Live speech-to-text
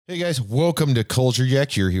Hey guys, welcome to Culture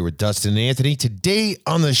Jack. You're here with Dustin and Anthony. Today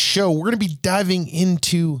on the show, we're going to be diving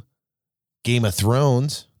into Game of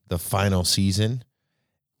Thrones, the final season,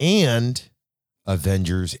 and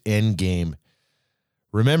Avengers Endgame.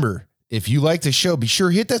 Remember, if you like the show, be sure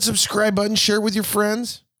to hit that subscribe button, share it with your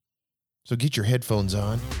friends. So get your headphones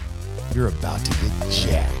on. You're about to get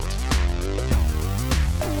jacked.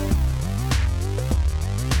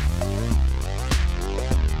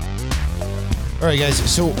 All right, guys,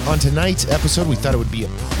 so on tonight's episode, we thought it would be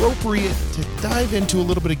appropriate to dive into a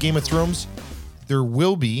little bit of Game of Thrones. There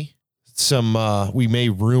will be some, we may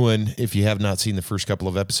ruin if you have not seen the first couple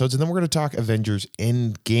of episodes, and then we're going to talk Avengers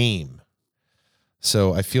Endgame.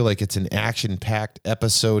 So I feel like it's an action-packed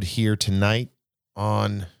episode here tonight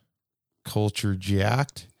on Culture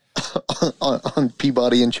Jacked. on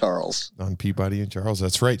Peabody and Charles. On Peabody and Charles,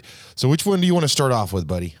 that's right. So which one do you want to start off with,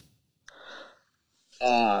 buddy?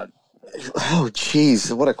 Oh,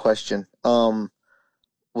 geez, what a question. Well,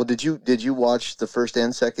 did you watch the first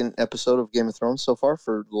and second episode of Game of Thrones so far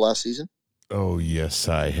for the last season? Oh, yes,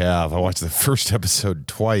 I have. I watched the first episode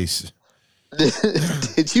twice.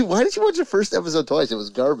 Did you? Why did you watch the first episode twice? It was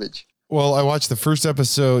garbage. Well, I watched the first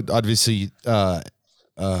episode, obviously,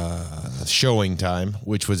 showing time,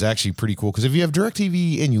 which was actually pretty cool. Because if you have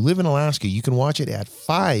DirecTV and you live in Alaska, you can watch it at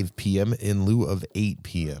 5 p.m. in lieu of 8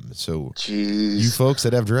 p.m. So, Jeez. You folks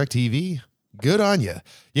that have DirecTV, good on you.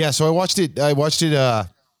 Yeah, so I watched it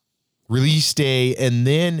release day, and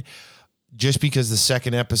then just because the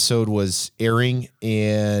second episode was airing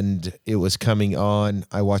and it was coming on,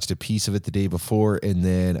 I watched a piece of it the day before, and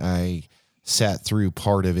then I sat through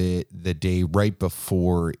part of it the day right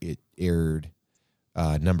before it aired.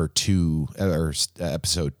 Number 2 or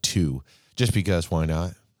episode 2, just because why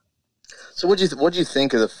not? So what'd you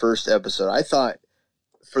think of the first episode? I thought,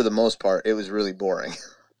 for the most part, it was really boring.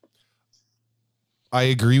 I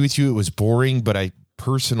agree with you. It was boring, but I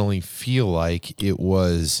personally feel like it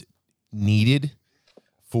was needed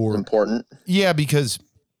for important. Yeah, because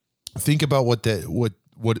think about what they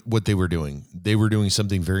were doing. They were doing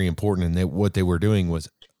something very important, and what they were doing was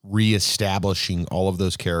reestablishing all of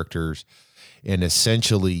those characters and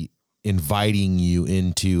essentially inviting you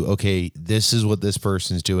into, okay, this is what this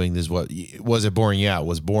person's doing. This is what, was it boring? Yeah, it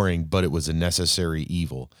was boring, but it was a necessary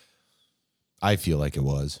evil. I feel like it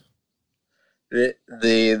was.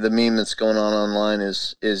 The meme that's going on online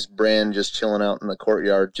is Bran just chilling out in the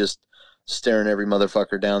courtyard, just staring every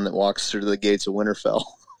motherfucker down that walks through the gates of Winterfell.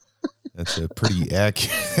 That's a pretty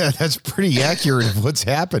accurate. That's pretty accurate of what's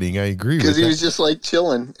happening. I agree with that. Because he was just like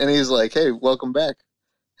chilling, and he was like, "Hey, welcome back.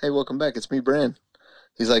 Hey, welcome back. It's me, Bran."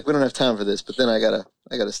 He's like, "We don't have time for this, but then I gotta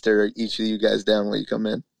stare at each of you guys down when you come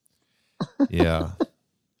in." Yeah.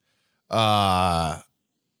 The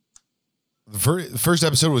first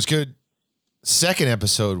episode was good. Second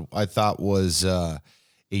episode, I thought, was a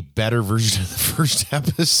better version of the first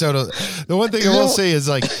episode. The one thing I will say is,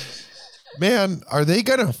 like, man, are they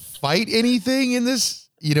gonna fight anything in this?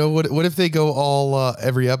 You know, what if they go all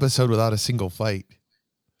every episode without a single fight?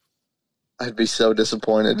 I'd be so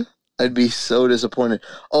disappointed.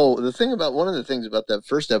 Oh, one of the things about that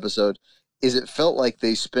first episode is it felt like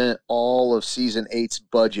they spent all of season 8's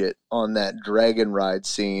budget on that dragon ride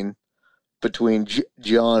scene between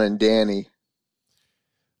Jon and Dany.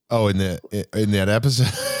 Oh, in that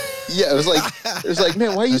episode? Yeah, it was like,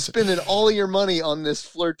 man, why are you spending all of your money on this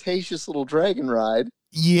flirtatious little dragon ride?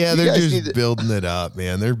 Yeah, they're just building it up,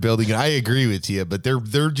 man. They're building it. I agree with you, but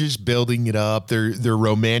they're just building it up. They're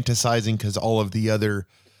romanticizing because all of the other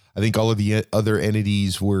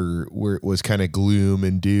entities was kind of gloom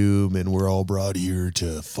and doom, and we're all brought here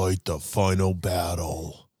to fight the final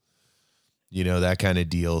battle. You know, that kind of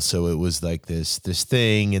deal. So it was like this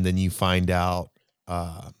thing, and then you find out.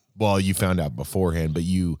 You found out beforehand, but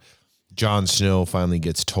Jon Snow finally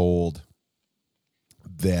gets told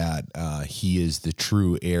that he is the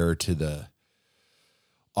true heir to the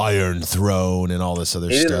Iron Throne and all this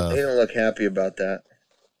other stuff. He didn't look happy about that.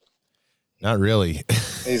 Not really.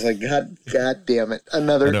 He's like, God damn it.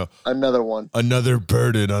 Another one. Another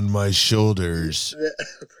burden on my shoulders.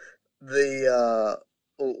 One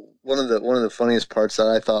of the funniest parts that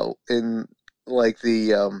I thought in, like,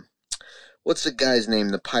 the what's the guy's name?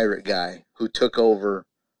 The pirate guy who took over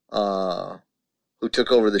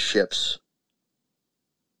the ships.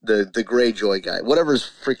 The Greyjoy guy, whatever his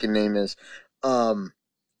freaking name is. And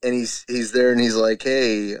he's there and he's like,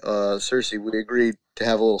 "Hey, Cersei, we agreed to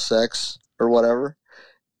have a little sex or whatever."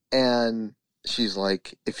 And she's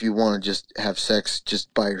like, "If you want to just have sex,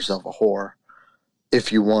 just buy yourself a whore.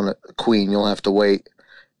 If you want a queen, you'll have to wait."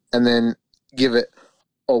 And then give it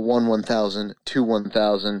a 1,000,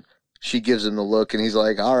 2,000, she gives him the look, and he's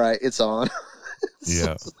like, "All right, it's on."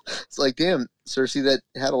 Yeah. It's like, damn, Cersei, that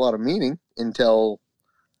had a lot of meaning until,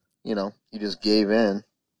 you just gave in.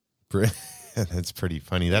 That's pretty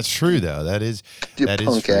funny. That's true, though. That is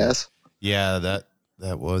punk true. ass. Yeah,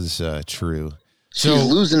 that was true. She's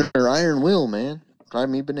losing her iron will, man. Drive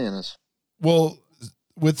me bananas. Well,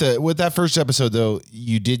 with that first episode, though,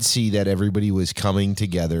 you did see that everybody was coming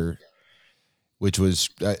together, which was,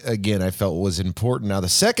 again, I felt was important. Now, the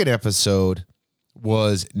second episode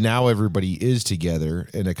was now everybody is together,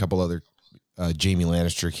 and a couple other, Jaime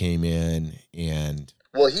Lannister came in, and...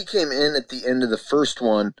 Well, he came in at the end of the first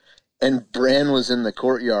one, and Bran was in the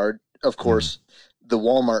courtyard, of course, the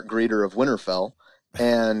Walmart greeter of Winterfell,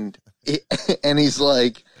 and he's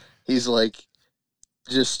like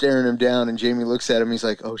just staring him down, and Jaime looks at him. He's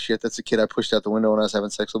like, "Oh shit, that's the kid I pushed out the window when I was having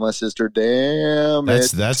sex with my sister." Damn,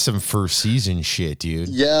 that's some first season shit, dude.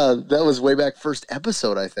 Yeah, that was way back first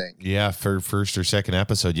episode, I think. Yeah, for first or second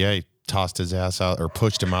episode. Yeah, he tossed his ass out or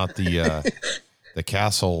pushed him out the the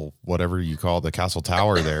castle, whatever you call the castle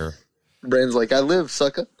tower there. Bran's like, "I live,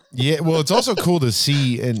 sucker." Yeah, well, it's also cool to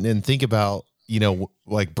see and think about,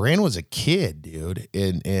 like Bran was a kid, dude,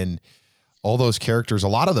 and all those characters, a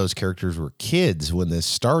lot of those characters were kids when this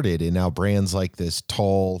started, and now Bran's like this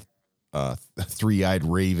tall, three-eyed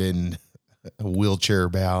raven,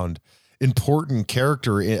 wheelchair-bound, important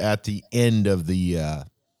character at the end of the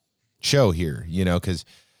show here, because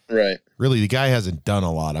right, really the guy hasn't done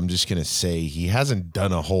a lot. I'm just gonna say he hasn't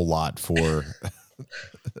done a whole lot for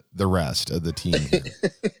the rest of the team here.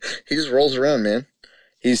 He just rolls around, man.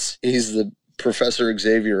 He's the Professor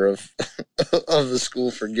Xavier of the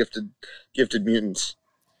school for gifted mutants.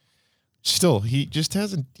 Still, he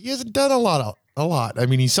hasn't done a lot. I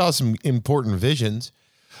mean, he saw some important visions.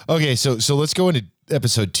 Okay, so let's go into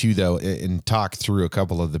episode 2 though and talk through a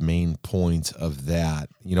couple of the main points of that.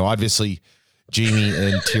 Obviously Jaime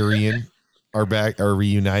and Tyrion are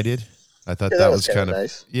reunited. I thought that was kind of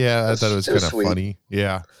nice. Yeah, I thought it was kind of funny.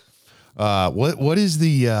 Yeah. What is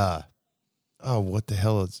the what the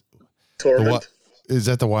hell is Tormund? Is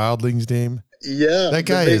that the wildling's name? Yeah. That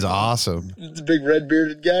guy is awesome. The big red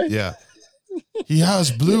bearded guy? Yeah. He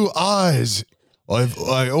has blue eyes. I've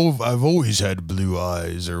always had blue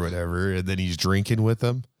eyes or whatever, and then he's drinking with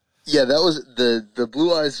them. Yeah, that was the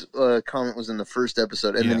blue eyes comment was in the first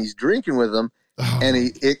episode, and then he's drinking with them. And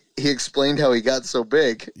he explained how he got so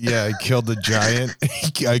big. Yeah, I killed a giant.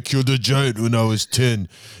 I killed a giant when I was 10.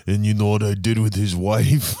 And you know what I did with his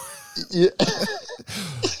wife? Yeah.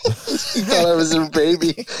 He thought I was her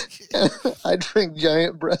baby. I drank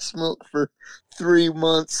giant breast milk for 3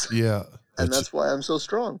 months. Yeah. And that's why I'm so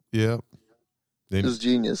strong. Yeah. It was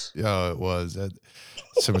genius. Yeah, it was.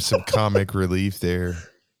 Some comic relief there.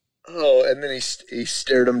 Oh, and then he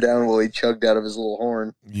stared him down while he chugged out of his little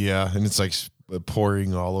horn. Yeah, and it's like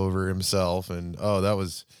pouring all over himself, and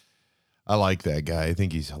I like that guy. I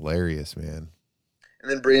think he's hilarious, man. And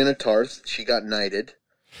then Brienne of Tarth, she got knighted.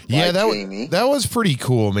 Yeah, that was pretty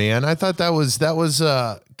cool, man. I thought that was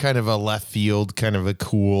kind of a left field, kind of a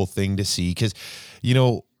cool thing to see, because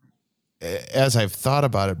as I've thought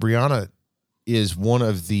about it, Brianna is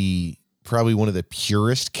probably one of the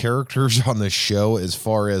purest characters on the show as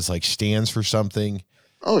far as like stands for something.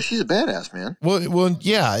 Oh, she's a badass, man. Well,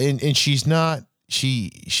 yeah, and she's not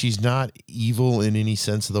evil in any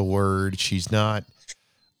sense of the word. She's not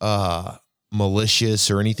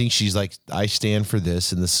malicious or anything. She's like, I stand for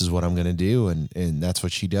this, and this is what I'm going to do, and that's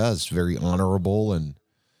what she does. Very honorable, and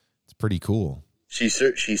it's pretty cool. She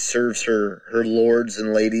serves her lords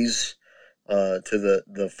and ladies to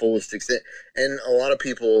the fullest extent, and a lot of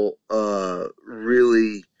people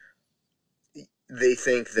really they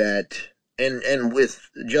think that, and with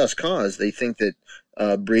just cause, they think that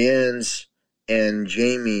Brienne's and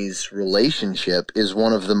Jaime's relationship is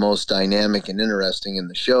one of the most dynamic and interesting in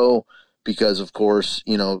the show, because of course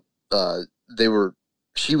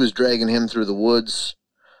she was dragging him through the woods,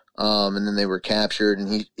 and then they were captured,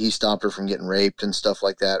 and he stopped her from getting raped and stuff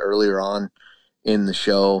like that earlier on in the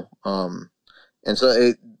show. And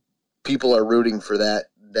so people are rooting for that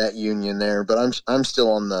union there, but I'm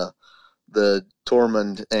still on the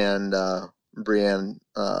Tormund and Brienne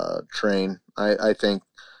train. I think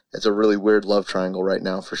it's a really weird love triangle right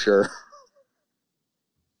now for sure.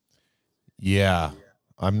 Yeah,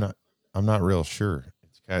 I'm not real sure.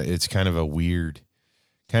 It's kind of a weird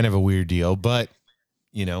deal, but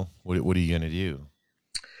what are you gonna do?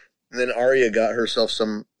 And then Arya got herself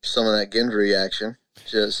some of that Gendry action.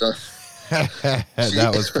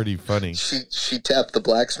 That was pretty funny. She tapped the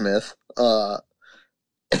blacksmith. I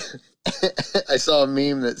saw a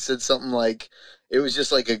meme that said something like, it was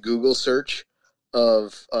just like a Google search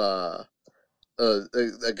of a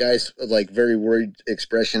guy's like very worried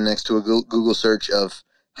expression next to a Google search of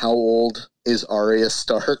how old is Arya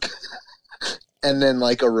Stark, and then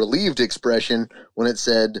like a relieved expression when it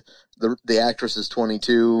said the actress is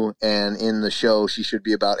 22 and in the show she should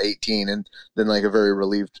be about 18, and then like a very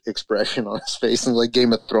relieved expression on his face, and like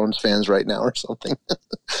Game of Thrones fans right now or something.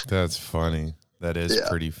 That's funny. That is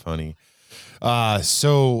pretty funny.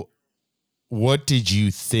 So what did you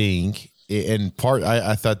think? And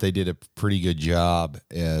I thought they did a pretty good job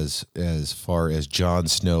as far as Jon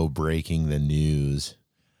Snow breaking the news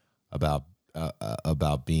about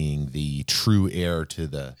being the true heir to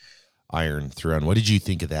the Iron Throne. What did you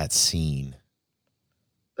think of that scene?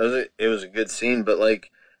 It was a good scene, but like,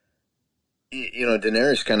 you know,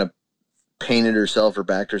 Daenerys kind of painted herself or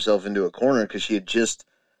backed herself into a corner because she had just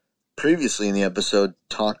previously in the episode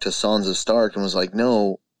talked to Sansa Stark and was like,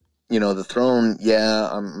 no, you know, the throne, yeah,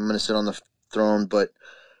 I'm going to sit on the throne, but,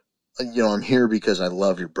 you know, I'm here because I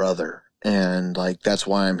love your brother. And, like, that's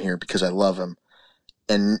why I'm here, because I love him.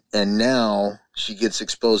 And now she gets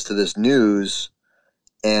exposed to this news,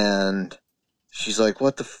 and she's like,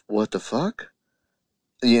 what the fuck?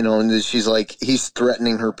 You know, and she's like, he's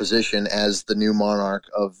threatening her position as the new monarch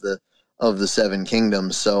of the Seven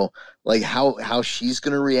Kingdoms. So, like, how she's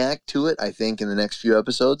going to react to it, I think, in the next few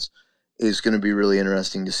episodes is going to be really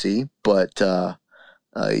interesting to see. But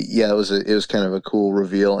yeah, it was kind of a cool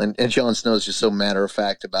reveal, and Jon Snow's just so matter of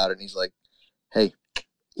fact about it. And he's like, "Hey,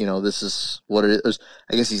 you know, this is what it is."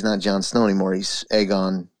 I guess he's not Jon Snow anymore; he's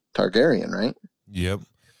Aegon Targaryen, right? Yep.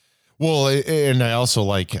 Well, and I also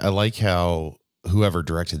like how whoever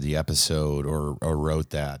directed the episode or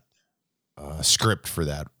wrote that script for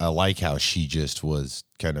that, I like how she just was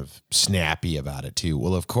kind of snappy about it too.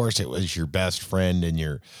 Well, of course, it was your best friend and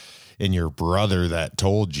your brother that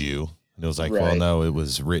told you. And it was like, well, no, it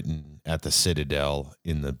was written at the Citadel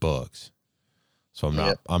in the books. So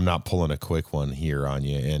I'm not pulling a quick one here on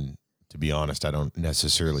you. And to be honest, I don't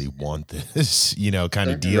necessarily want this, you know, kind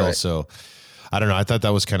of deal. Right. So I don't know. I thought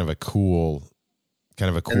that was kind of a cool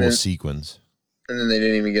sequence. And then they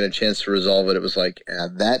didn't even get a chance to resolve it. It was like,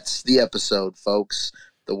 that's the episode, folks.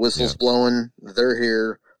 The whistle's blowing. They're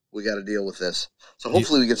here. We got to deal with this. So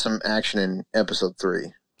hopefully we get some action in episode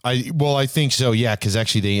 3. I think so. Yeah. Cause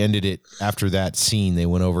actually they ended it after that scene. They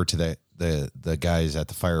went over to the guys at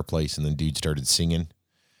the fireplace, and the dude started singing.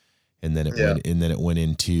 And then it went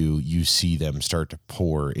into, you see them start to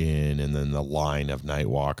pour in, and then the line of the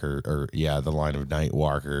line of Night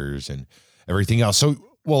Walkers and everything else. So,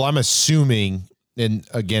 well, I'm assuming, and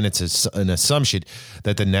again, it's an assumption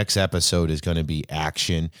that the next episode is going to be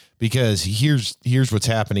action, because here's what's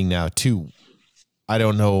happening now too. I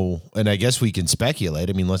don't know, and I guess we can speculate.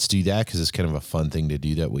 I mean, let's do that because it's kind of a fun thing to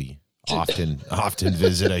do that we often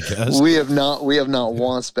visit, I guess. We have not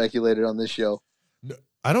once speculated on this show. No,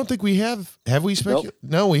 I don't think we have. Have we speculated?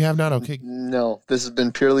 Nope. No, we have not. Okay. No, this has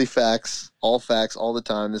been purely facts all the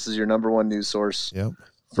time. This is your number one news source. Yep.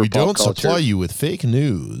 We don't supply you with fake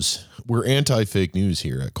news. We're anti-fake news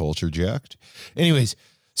here at Culture Jacked. Anyways,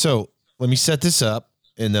 so let me set this up,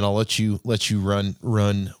 and then I'll let you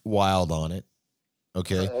run wild on it.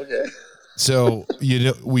 Okay. Okay. So, you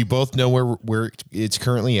know, we both know where it's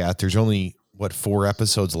currently at. There's only 4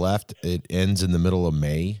 episodes left. It ends in the middle of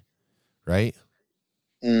May, right?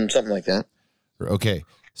 Something like that. Okay.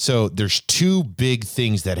 So there's 2 big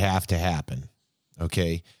things that have to happen.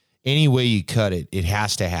 Okay. Any way you cut it, it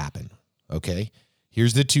has to happen. Okay.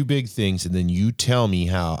 Here's the 2 big things, and then you tell me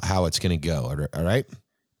how it's going to go. All right.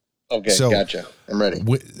 Okay. So, gotcha. I'm ready.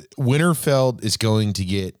 Winterfell is going to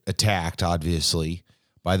get attacked, obviously,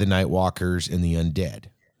 by the Night Walkers and the undead.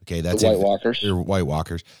 Okay. That's White Walkers. White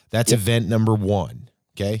Walkers. That's event number 1.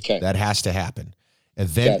 Okay. That has to happen.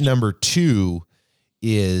 Event number 2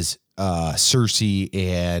 is Cersei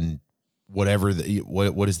and whatever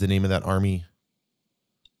what is the name of that army?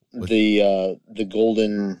 The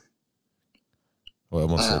Golden. Well, I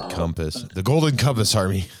almost said Compass. The Golden Compass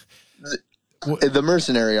Army. The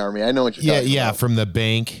mercenary army. I know what you're talking about. Yeah, from the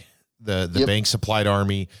bank, the bank supplied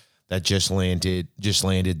army that just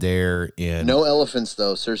landed there. And no elephants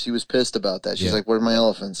though. Cersei was pissed about that. She's like, "Where's my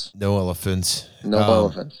elephants?" No elephants. No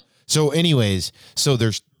elephants. So, anyways,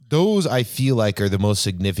 there's those. I feel like are the most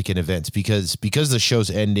significant events because the show's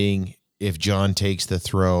ending. If Jon takes the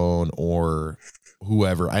throne or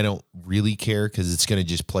whoever, I don't really care because it's going to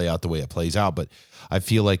just play out the way it plays out. But I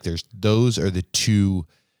feel like those are the 2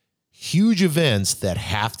 huge events that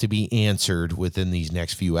have to be answered within these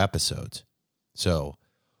next few episodes. So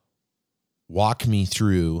walk me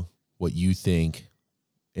through what you think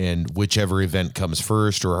and whichever event comes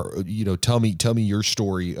first, or tell me your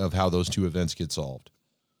story of how those two events get solved.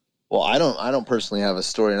 Well, I don't personally have a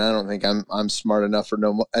story, and I don't think I'm smart enough or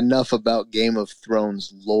know enough about Game of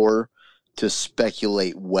Thrones lore to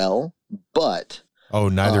speculate well. But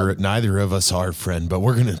neither of us are, friend. But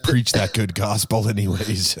we're gonna preach that good gospel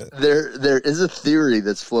anyways. There is a theory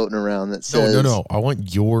that's floating around that says no. I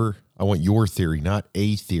want your theory, not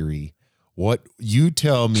a theory. What you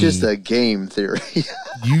tell me? Just a game theory.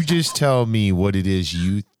 You just tell me what it is.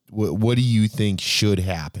 What do you think should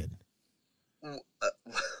happen?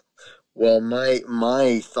 Well,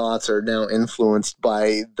 my thoughts are now influenced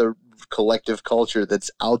by the collective culture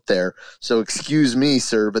that's out there. So excuse me,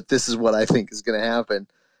 sir, but this is what I think is going to happen.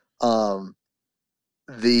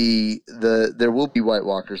 There will be White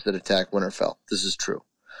Walkers that attack Winterfell. This is true.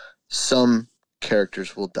 Some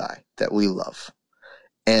characters will die that we love.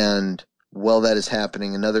 And while that is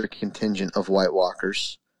happening, another contingent of White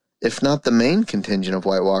Walkers, if not the main contingent of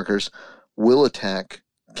White Walkers, will attack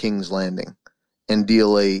King's Landing and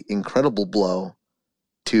deal a incredible blow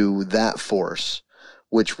to that force,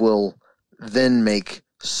 which will then make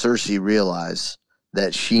Cersei realize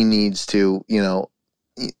that she needs to,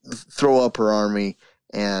 throw up her army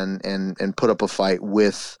and put up a fight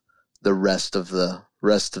with the rest of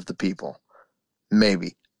the people.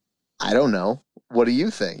 Maybe. I don't know. What do you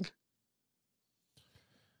think?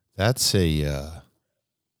 That's a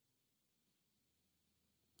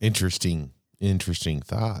interesting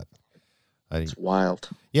thought. It's wild.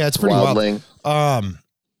 Yeah, it's pretty Wildling. wild.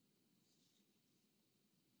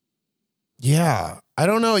 Yeah, I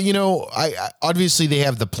don't know. I obviously they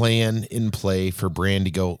have the plan in play for Bran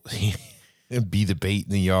to go and be the bait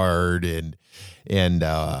in the yard, and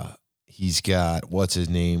he's got what's his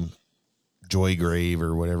name, Joygrave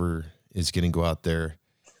or whatever is going to go out there.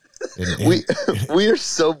 And we are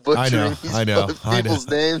so butchering I know. people's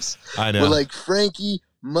names. I know. We're like Frankie,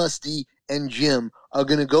 Musty, and Jim are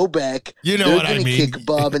going to go back. You know They're what I mean. Kick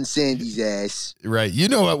Bob and Sandy's ass. Right. You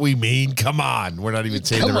know what we mean. Come on. We're not even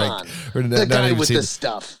saying Come the on. right. We're The guy with the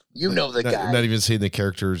stuff. You know the guy. Not even saying the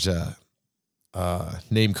character's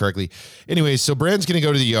name correctly. Anyway, so Bran's going to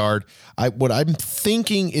go to the yard. What I'm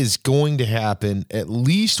thinking is going to happen, at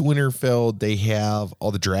least Winterfell, they have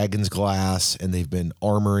all the dragon's glass and they've been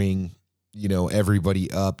armoring, everybody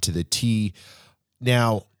up to the T.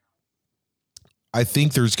 Now, I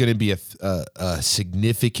think there's going to be a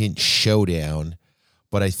significant showdown,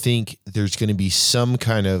 but I think there's going to be some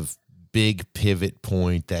kind of big pivot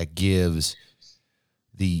point that gives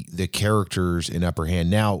the characters an upper hand.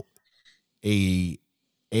 Now,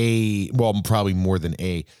 probably more than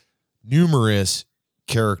numerous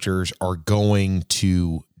characters are going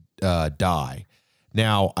to die.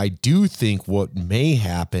 Now, I do think what may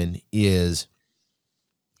happen is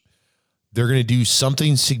they're going to do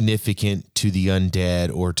something significant to the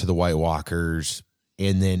undead or to the White Walkers,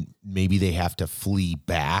 and then maybe they have to flee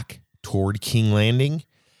back toward King Landing,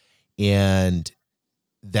 and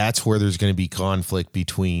that's where there's going to be conflict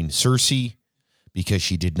between Cersei, because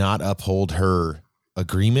she did not uphold her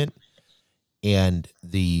agreement, and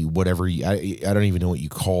the whatever I don't even know what you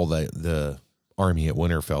call the army at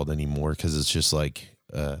Winterfell anymore, because it's just like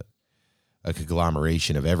a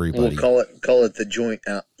conglomeration of everybody. We'll call it the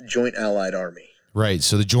Joint Allied Army. Right.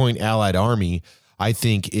 So the Joint Allied Army, I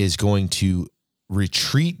think, is going to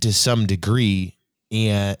retreat to some degree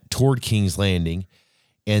and toward King's Landing,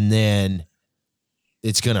 and then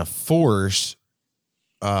it's going to force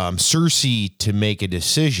Cersei to make a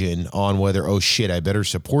decision on whether, oh shit, I better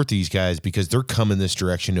support these guys because they're coming this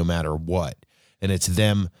direction no matter what. And it's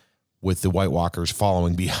them with the White Walkers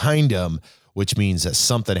following behind them, which means that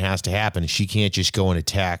something has to happen. She can't just go and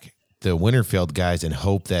attack the Winterfell guys and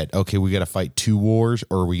hope that, okay, we got to fight 2 wars,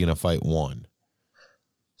 or are we going to fight 1?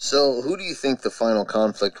 So who do you think the final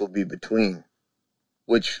conflict will be between?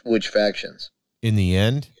 Which factions? In the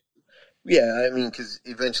end? Yeah, I mean, because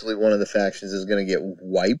eventually one of the factions is going to get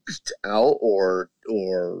wiped out, or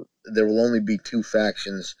there will only be 2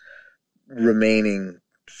 factions remaining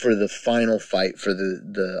for the final fight for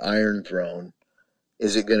the Iron Throne.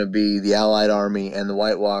 Is it going to be the Allied Army and the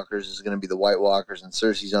White Walkers? Is it going to be the White Walkers and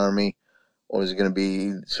Cersei's army? Or is it going to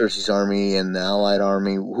be Cersei's army and the Allied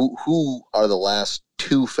Army? Who are the last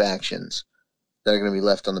 2 factions that are going to be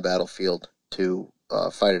left on the battlefield to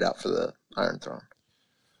fight it out for the Iron Throne?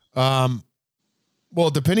 Well,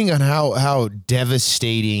 depending on how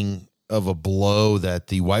devastating of a blow that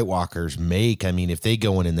the White Walkers make, I mean, if they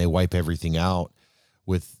go in and they wipe everything out,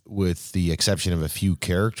 with the exception of a few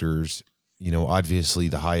characters, obviously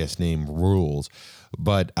the highest name rules.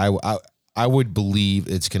 But I would believe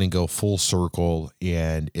it's going to go full circle,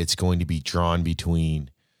 and it's going to be drawn between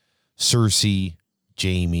Cersei,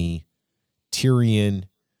 Jaime, Tyrion,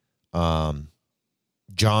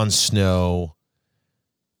 Jon Snow,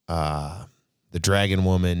 the Dragon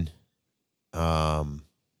Woman, and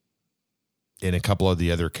a couple of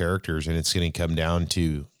the other characters, and it's going to come down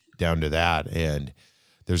to that, and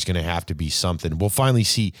there's going to have to be something. We'll finally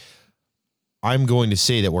see. I'm going to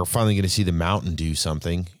say that we're finally going to see the Mountain do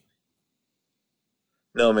something.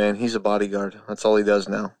 No, man, he's a bodyguard. That's all he does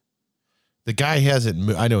now. The guy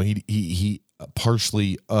hasn't. I know he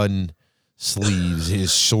partially unsleeves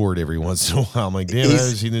his sword every once in a while. I'm like, damn, I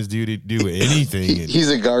haven't seen this dude do anything. He's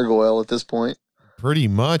a gargoyle at this point. Pretty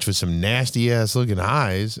much, with some nasty ass looking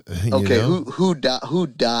eyes. Okay, who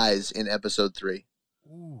dies in episode 3?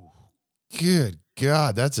 Ooh, good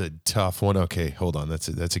God, that's a tough one. Okay, hold on. That's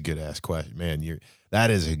a good ass question, man. That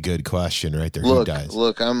is a good question right there. Who dies?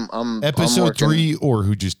 Look, I'm episode 3, or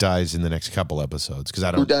who just dies in the next couple episodes? Because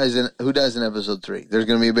I don't. Who dies in episode 3? There's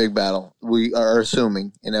going to be a big battle. We are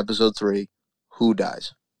assuming in episode 3 who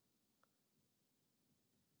dies.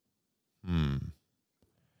 Who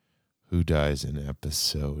dies in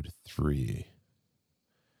episode 3?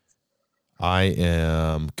 I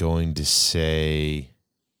am going to say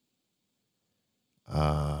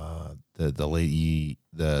the lady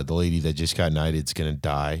that just got knighted is going to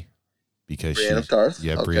die because Brienne of Tarth.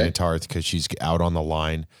 Yeah, okay. Brienne of Tarth, because she's out on the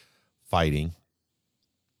line fighting.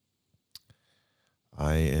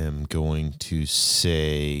 I am going to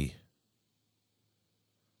say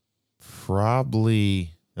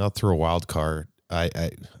probably. I'll throw a wild card. I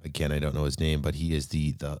don't know his name, but he is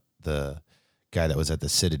the guy that was at the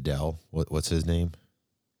Citadel. What's his name?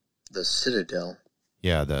 The Citadel.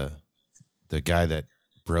 Yeah, the guy that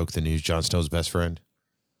broke the news. Jon Snow's best friend.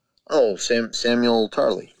 Oh, Samuel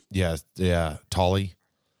Tarly. Yeah, Tully.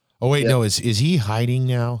 Oh wait, no, is he hiding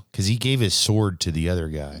now? Because he gave his sword to the other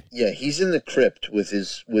guy. Yeah, he's in the crypt with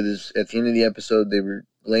his. At the end of the episode, they were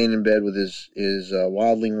laying in bed with his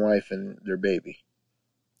wildling wife and their baby.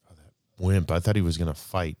 Wimp. I thought he was going to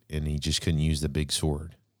fight, and he just couldn't use the big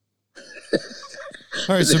sword.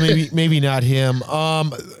 All right, so maybe not him.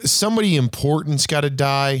 Somebody important's got to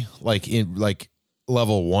die, like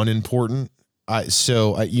level 1 important. I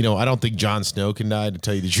don't think Jon Snow can die, to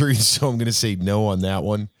tell you the truth. So I'm going to say no on that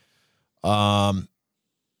one. I'm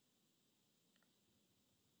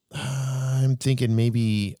thinking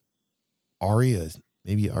maybe Arya.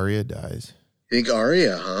 Maybe Arya dies. You think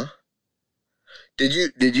Arya, huh?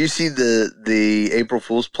 Did you see the April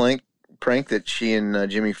Fool's prank that she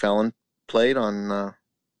and Jimmy Fallon played on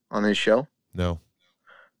his show? No.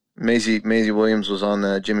 Maisie Williams was on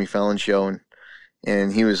the Jimmy Fallon show,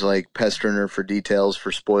 and he was like pestering her for details,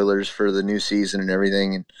 for spoilers for the new season and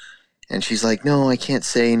everything, and she's like, no, I can't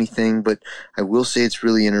say anything, but I will say it's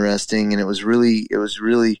really interesting, and it was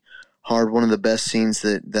really hard. One of the best scenes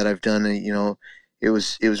that I've done. It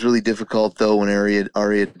was really difficult though when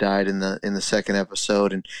Arya died in the second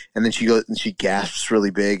episode, and then she goes and she gasps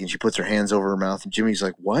really big and she puts her hands over her mouth, and Jimmy's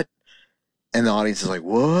like, what? And the audience is like,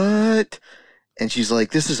 what? And she's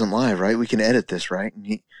like, this isn't live, right? We can edit this, right? And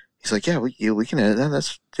he's like, yeah, we can edit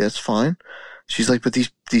that. That's fine. She's like, but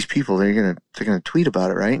these people, they're gonna tweet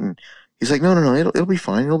about it, right? And he's like, no, it'll be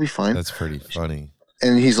fine. It'll be fine. That's pretty funny.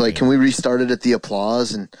 And he's like, can we restart it at the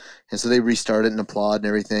applause? And so they restart it and applaud and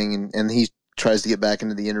everything, and he tries to get back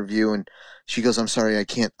into the interview, and she goes, I'm sorry, I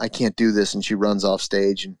can't do this, and she runs off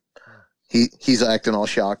stage, and he's acting all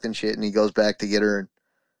shocked and shit, and he goes back to get her, and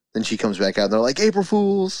then she comes back out, and they're like, April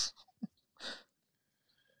Fools.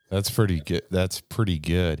 That's pretty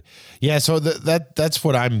good. Yeah, so that's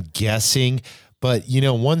what I'm guessing. But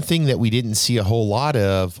one thing that we didn't see a whole lot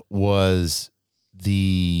of was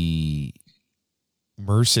the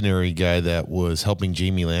mercenary guy that was helping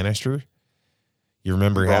Jaime Lannister. You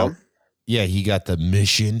remember how? Yeah, he got the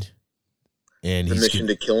mission, and the mission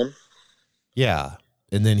to kill him. Yeah,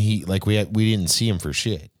 and then we didn't see him for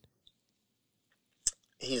shit.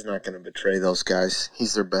 He's not going to betray those guys.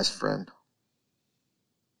 He's their best friend.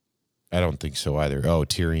 I don't think so either. Oh,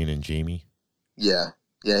 Tyrion and Jaime. Yeah,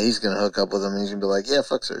 he's going to hook up with them. He's going to be like, yeah,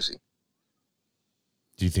 fuck Cersei.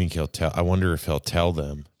 Do you think he'll tell? I wonder if he'll tell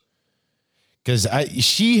them. Because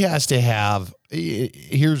she has to have.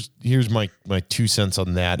 Here's my 2 cents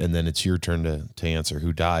on that, and then it's your turn to answer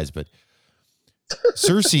who dies. But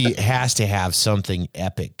Cersei has to have something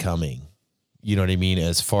epic coming. You know what I mean?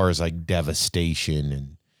 As far as like devastation,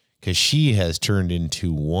 and because she has turned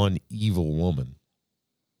into one evil woman.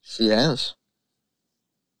 She has.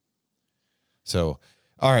 So,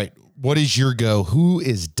 all right, what is your go? Who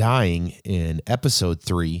is dying in episode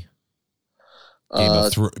 3?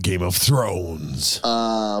 Game of Thrones.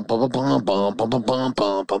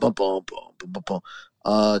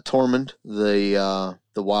 Tormund, the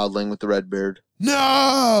wildling with the red beard.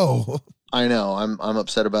 No. I know. I'm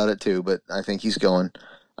upset about it too, but I think he's going.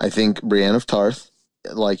 I think Brienne of Tarth,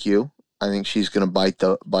 like you, I think she's going to bite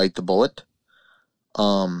the bullet.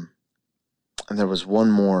 And there was one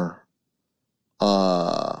more.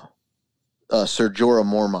 Ser Jorah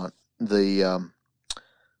Mormont, the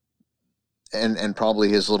and probably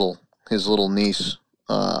his little niece,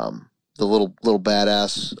 the little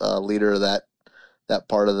badass leader of that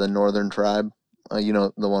part of the northern tribe. You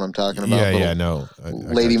know the one I'm talking about. Yeah, no,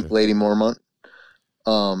 Lady Mormont.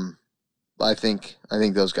 I think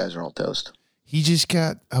those guys are all toast. He just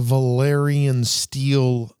got a Valyrian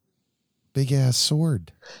steel big ass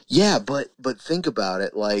sword. Yeah, but think about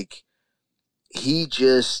it. Like, he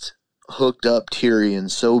just hooked up Tyrion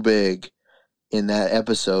so big in that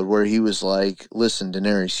episode where he was like, "Listen,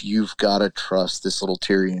 Daenerys, you've got to trust this little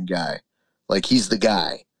Tyrion guy. Like, he's the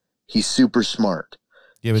guy. He's super smart."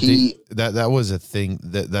 Yeah, but that was a thing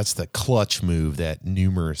that's the clutch move that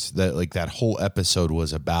that whole episode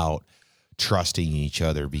was about, trusting each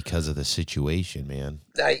other because of the situation, man.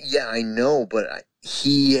 I know, but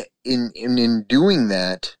he in doing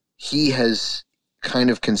that, he has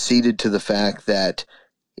kind of conceded to the fact that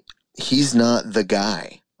he's not the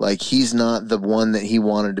guy. Like, he's not the one that he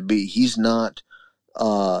wanted to be. He's not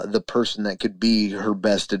the person that could be her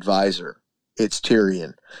best advisor. It's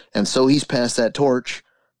Tyrion, and so he's passed that torch.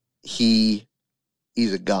 He's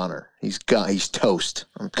a goner. He's toast.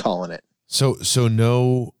 I'm calling it. So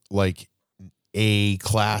no, like,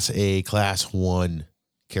 class 1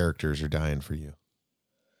 characters are dying for you.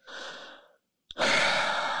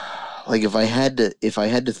 Like, if I had to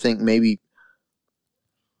think, maybe,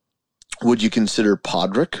 would you consider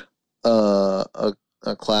Podrick a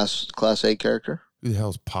class A character? Who the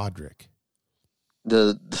hell's Podrick?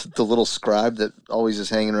 The little scribe that always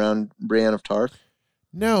is hanging around Brienne of Tarth?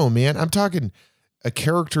 No, man. I'm talking a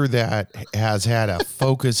character that has had a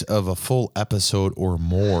focus of a full episode or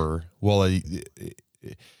more. Well, they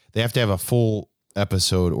have to have a full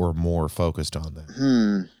episode or more focused on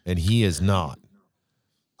them. And he is not.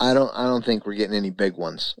 I don't think we're getting any big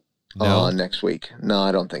ones next week. No,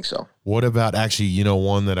 I don't think so. What about, actually,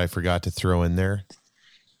 one that I forgot to throw in there?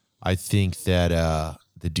 I think that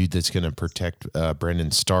the dude that's going to protect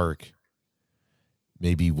Brendan Stark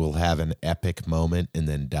maybe will have an epic moment and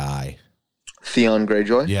then die. Theon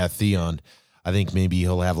Greyjoy? Yeah, Theon. I think maybe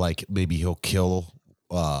he'll kill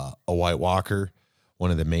a White Walker, one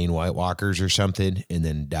of the main White Walkers or something, and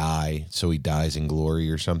then die. So he dies in glory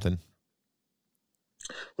or something.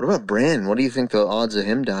 What about Bran? What do you think the odds of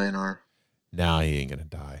him dying are? No, he ain't gonna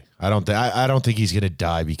die. I don't think he's gonna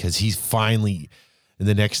die, because he's finally, in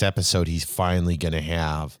the next episode, he's finally gonna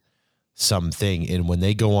have something. And when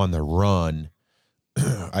they go on the run,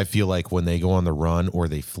 I feel like when they go on the run or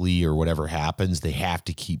they flee or whatever happens, they have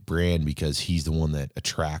to keep Bran, because he's the one that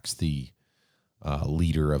attracts the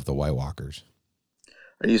leader of the White Walkers.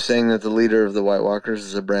 Are you saying that the leader of the White Walkers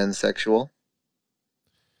is a Bran sexual?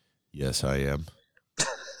 Yes, I am.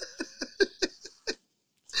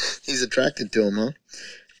 He's attracted to him,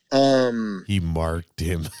 huh? He marked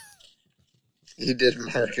him. He did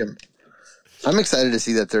mark him. I'm excited to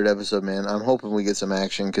see that third episode, man. I'm hoping we get some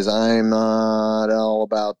action, because I'm not all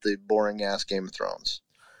about the boring ass Game of Thrones.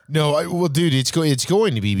 No, well, dude, it's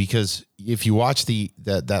going to be, because if you watch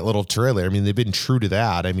that little trailer, I mean, they've been true to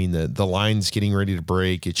that. I mean, the line's getting ready to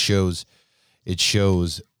break. It shows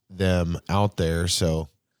them out there. So,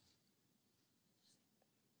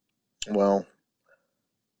 well,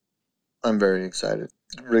 I'm very excited.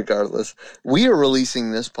 Regardless, we are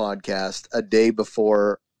releasing this podcast a day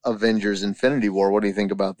before Avengers Infinity War. What do you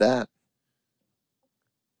think about that?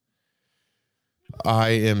 I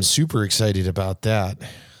am super excited about that.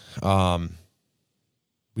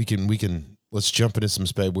 We can let's jump into some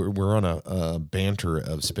we're on a banter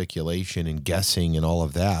of speculation and guessing and all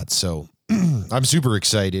of that. So I'm super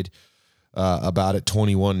excited about it.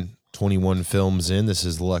 21 films in. This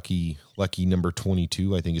is lucky number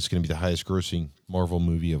 22. I think it's going to be the highest grossing Marvel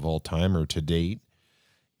movie of all time, or to date.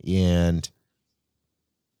 And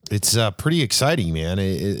it's pretty exciting, man.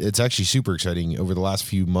 It's actually super exciting. Over the last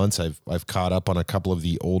few months, I've caught up on a couple of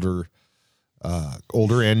the older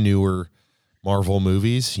and newer Marvel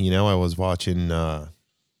movies. I was watching the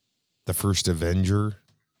first Avenger.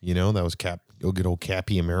 That was good old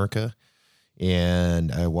Cappy America.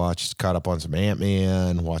 And I caught up on some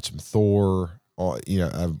Ant-Man, watched some Thor.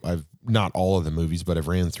 I've not all of the movies, but I've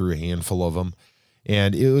ran through a handful of them.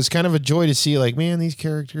 And it was kind of a joy to see, like, man, these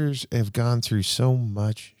characters have gone through so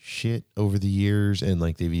much shit over the years, and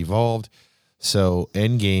like they've evolved. So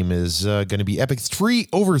Endgame is going to be epic.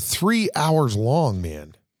 Over 3 hours long,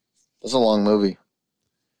 man. It's a long movie.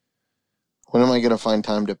 When am I going to find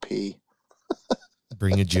time to pee?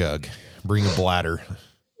 Bring a jug. Bring a bladder.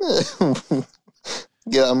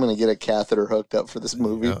 Yeah, I'm going to get a catheter hooked up for this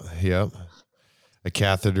movie. Yep. A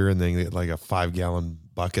catheter, and then get like a 5-gallon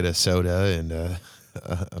bucket of soda and a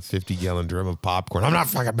 50-gallon drum of popcorn. I'm not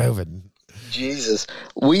fucking moving. Jesus.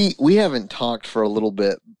 We haven't talked for a little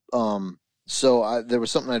bit. So there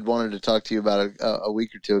was something I'd wanted to talk to you about a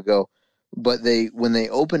week or two ago. But when they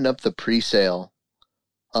opened up the pre-sale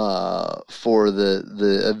for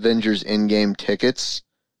the Avengers Endgame tickets,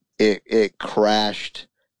 it crashed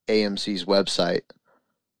AMC's website.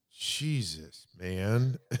 Jesus,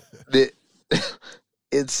 man.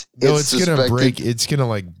 It's gonna break. It's gonna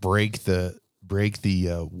like break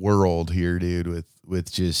the world here, dude.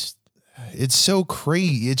 With just, it's so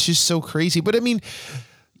crazy. It's just so crazy. But I mean,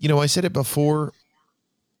 I said it before,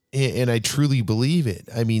 and I truly believe it.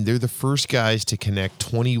 I mean, they're the first guys to connect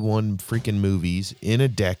 21 freaking movies in a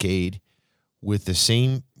decade with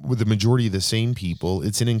the majority of the same people.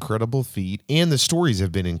 It's an incredible feat, and the stories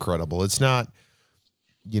have been incredible. It's not.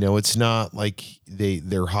 It's not like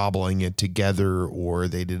they're hobbling it together or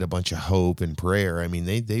they did a bunch of hope and prayer. I mean,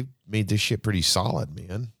 they made this shit pretty solid,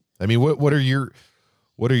 man. I mean, what are your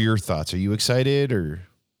thoughts? Are you excited or?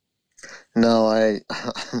 No, I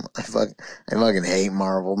fucking hate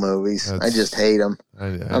Marvel movies. I just hate them.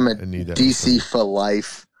 I'm a DC for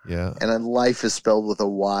life. Yeah, and life is spelled with a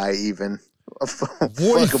Y even. Fuck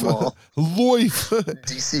them all. Life.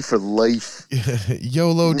 DC for life.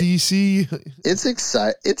 YOLO DC. It's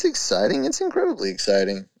exciting. It's incredibly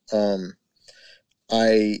exciting. I'm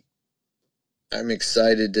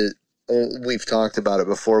excited to. We've talked about it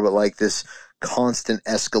before, but like this constant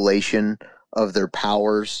escalation of their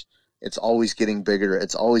powers. It's always getting bigger.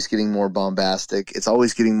 It's always getting more bombastic. It's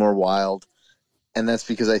always getting more wild, and that's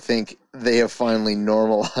because I think they have finally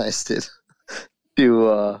normalized it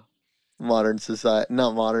to. Modern society,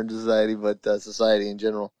 not modern society, but society in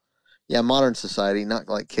general. Yeah, modern society, not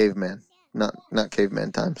like caveman, not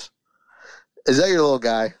caveman times. Is that your little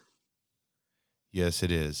guy? Yes,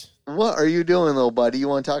 it is. What are you doing, little buddy? You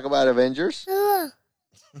want to talk about Avengers?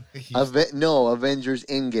 Avengers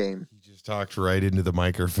Endgame. He just talked right into the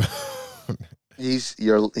microphone. He's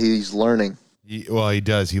learning. He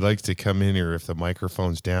does. He likes to come in here if the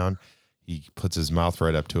microphone's down. He puts his mouth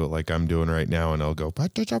right up to it like I'm doing right now, and I'll go. You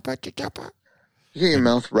get your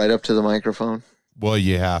mouth right up to the microphone. Well,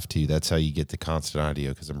 you have to. That's how you get the constant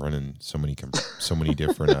audio because I'm running so many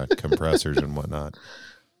different compressors and whatnot.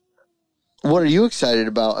 What are you excited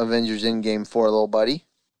about Avengers Endgame for, little buddy?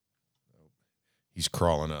 He's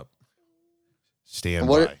crawling up. Stand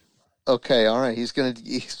by. Okay, all right. He's gonna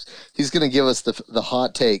give us the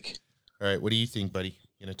hot take. All right, what do you think, buddy?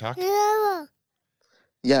 You gonna talk?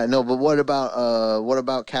 Yeah, no, but what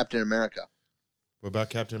about Captain America? What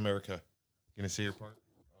about Captain America? You gonna say your part?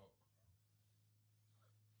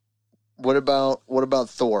 What about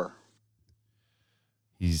Thor?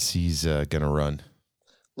 He's gonna run.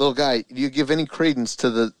 Little guy, do you give any credence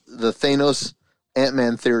to the Thanos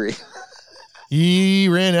Ant-Man theory? He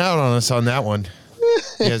ran out on us on that one.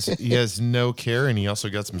 He has no care, and he also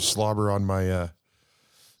got some slobber on my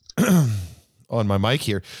on my mic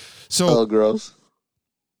here. So oh, gross.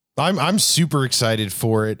 I'm super excited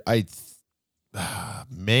for it. It's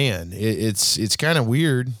kind of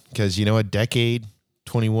weird because a decade,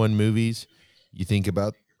 21 movies. You think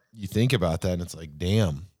about that, and it's like,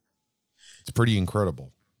 damn, it's pretty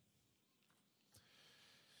incredible.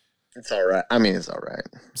 It's all right. I mean, it's all right.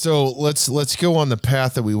 So let's go on the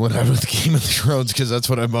path that we went on with Game of Thrones because that's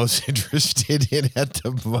what I'm most interested in at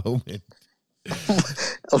the moment.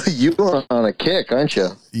 Oh, you are on a kick, aren't you?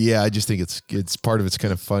 Yeah, I just think it's part of it's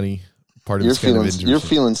kind of funny. Part of it's kind of interesting. You're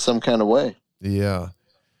feeling some kind of way. Yeah.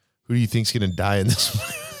 Who do you think's gonna die in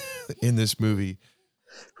this movie?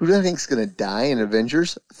 Who do I think's gonna die in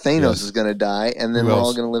Avengers? Thanos is gonna die, and then we're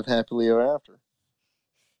all gonna live happily ever after.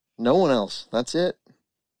 No one else. That's it.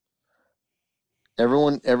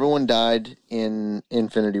 Everyone died in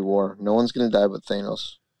Infinity War. No one's gonna die but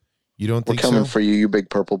Thanos. You don't think we're coming for you, you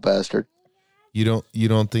big purple bastard? You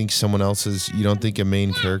don't think someone else's? You don't think a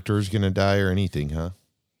main character is gonna die or anything, huh?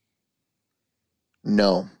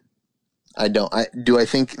 No, I don't. Do I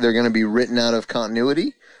think they're going to be written out of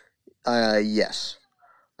continuity? Yes.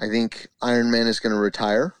 I think Iron Man is going to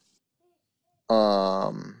retire.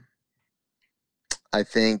 I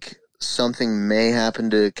think something may happen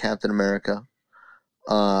to Captain America.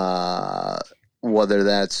 Whether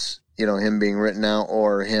that's him being written out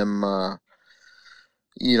or him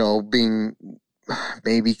being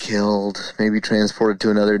maybe killed, maybe transported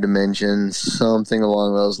to another dimension, something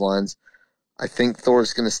along those lines. I think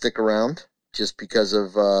Thor's going to stick around just because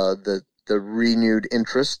of the renewed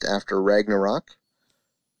interest after Ragnarok.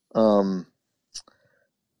 The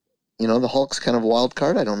Hulk's kind of a wild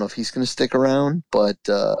card. I don't know if he's going to stick around, but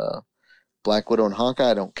Black Widow and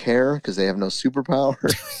Hawkeye, I don't care because they have no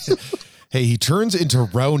superpowers. Hey, he turns into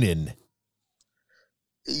Ronin.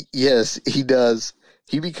 Yes, he does.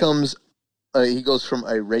 He becomes, he goes from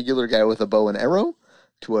a regular guy with a bow and arrow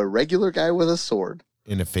to a regular guy with a sword.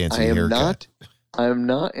 In a fancy haircut. I am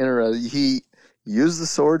not interested. He used the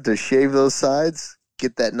sword to shave those sides,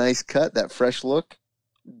 get that nice cut, that fresh look.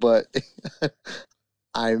 But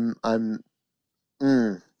I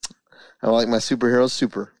like my superheroes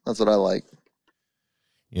super. That's what I like.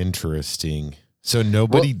 Interesting. So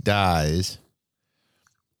nobody dies,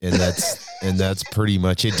 and that's pretty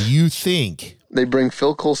much it. Do you think they bring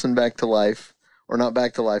Phil Coulson back to life, or not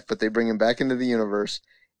back to life, but they bring him back into the universe,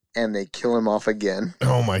 and they kill him off again?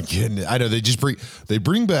 Oh my goodness! I know they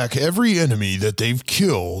bring back every enemy that they've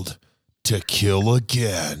killed to kill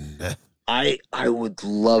again. I would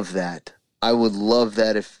love that. I would love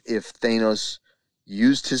that if Thanos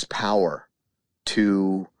used his power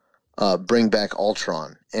to bring back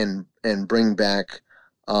Ultron and bring back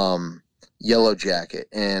Yellow Jacket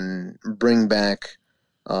and bring back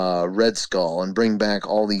Red Skull and bring back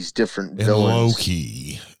all these different villains.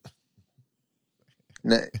 Loki.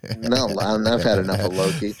 No, I've had enough of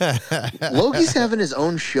Loki. Loki's having his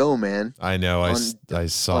own show, man. I know. I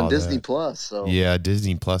saw on Disney that. Plus. So yeah,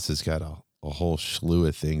 Disney Plus has got a whole slew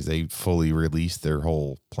of things. They fully released their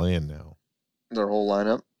whole plan now. Their whole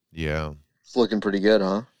lineup. Yeah, it's looking pretty good,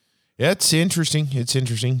 huh? Yeah, it's interesting.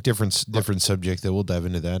 Different subject that we'll dive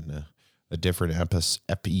into that in a different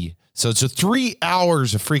epi. So it's a 3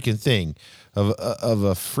 hours of freaking thing of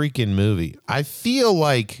a freaking movie. I feel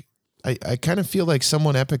like I kind of feel like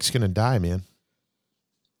someone epic's gonna die, man.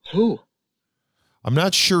 Who? I'm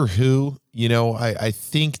not sure who. I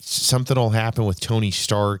think something will happen with Tony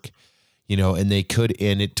Stark. And they could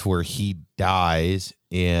end it to where he dies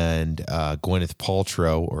and Gwyneth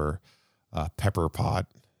Paltrow or Pepper Pot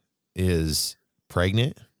is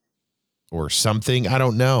pregnant or something. I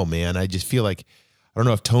don't know, man. I just feel like, I don't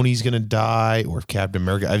know if Tony's going to die or if Captain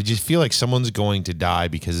America, I just feel like someone's going to die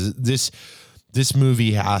because this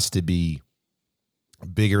movie has to be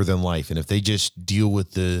bigger than life. And if they just deal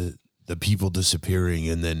with the people disappearing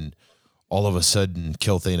and then all of a sudden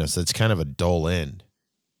kill Thanos, that's kind of a dull end.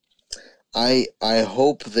 I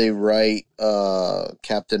hope they write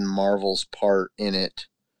Captain Marvel's part in it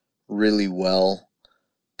really well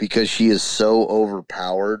because she is so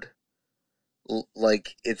overpowered.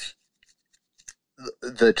 Like it's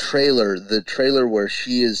the trailer where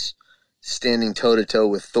she is standing toe to toe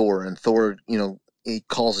with Thor, and Thor, he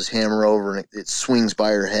calls his hammer over and it swings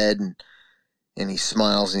by her head, and he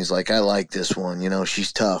smiles and he's like, "I like this one.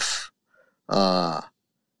 She's tough."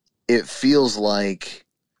 It feels like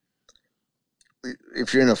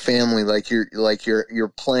if you're in a family,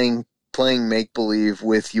 you're playing make believe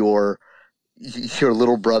with your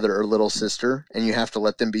little brother or little sister, and you have to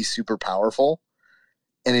let them be super powerful.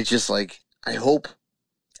 And it's just like I hope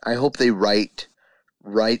they wrote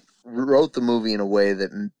the movie in a way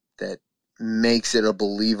that makes it a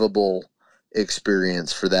believable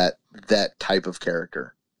experience for that type of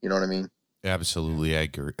character. You know what I mean? Absolutely, I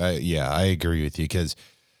agree. I agree with you because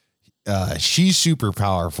she's super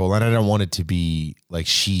powerful, and I don't want it to be like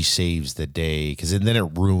she saves the day because then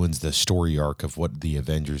it ruins the story arc of what the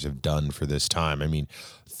Avengers have done for this time. I mean,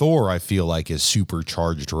 Thor, I feel like, is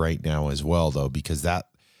supercharged right now as well, though, because the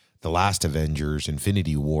last Avengers,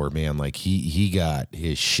 Infinity War, man, like he got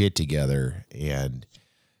his shit together and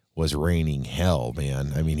was raining hell,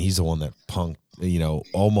 man. I mean, he's the one that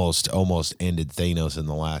almost ended Thanos in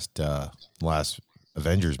the last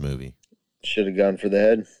Avengers movie. Should have gone for the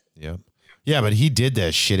head. Yeah. Yeah, but he did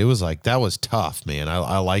that shit. It was like, that was tough, man.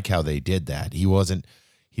 I like how they did that. He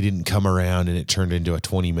didn't come around and it turned into a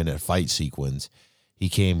 20-minute fight sequence. He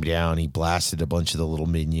came down, he blasted a bunch of the little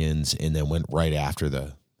minions and then went right after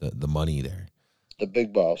the money there. The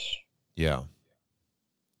big boss. Yeah.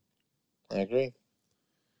 I agree.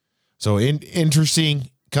 So interesting.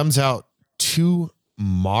 Comes out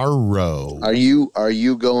tomorrow. Are you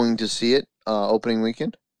going to see it opening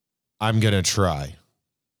weekend? I'm going to try.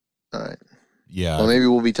 All right. Yeah. Well, maybe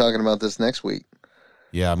we'll be talking about this next week.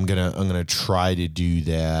 Yeah, I'm gonna try to do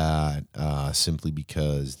that simply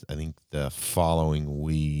because I think the following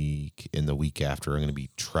week and the week after I'm gonna be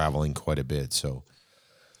traveling quite a bit. So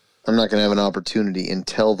I'm not gonna have an opportunity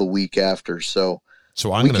until the week after. So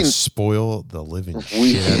So I'm going to spoil the living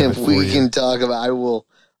we shit out of it for we you. can talk about.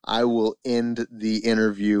 I will end the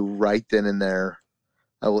interview right then and there.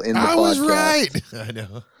 I will end the podcast. I was right. I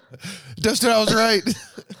know. Dustin, I was right.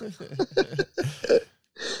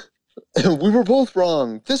 We were both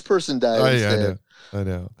wrong. This person died instead. I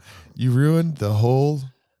know. You ruined the whole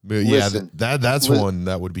movie. Yeah, that's one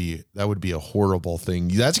that would be a horrible thing.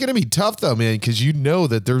 That's going to be tough though, man, because you know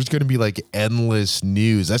that there's going to be like endless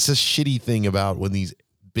news. That's the shitty thing about when these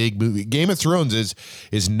big movies. Game of Thrones is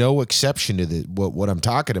no exception to what I'm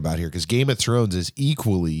talking about here, because Game of Thrones is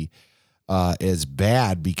equally as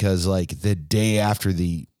bad, because like the day after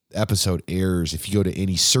the episode airs, if you go to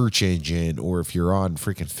any search engine or if you're on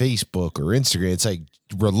freaking Facebook or Instagram, it's like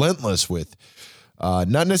relentless with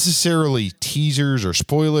not necessarily teasers or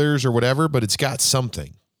spoilers or whatever, but it's got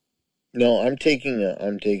something. No, I'm taking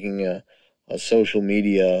a social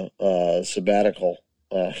media sabbatical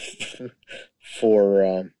for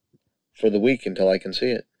the week until I can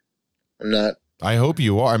see it. I hope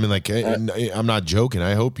you are. I mean, like, I'm not joking.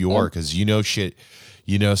 I hope you are, because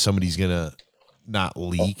somebody's gonna not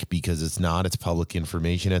leak, because it's public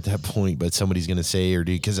information at that point, but somebody's going to say or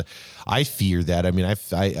do, because I fear that. I mean, I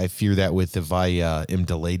fear that if I am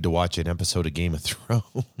delayed to watch an episode of Game of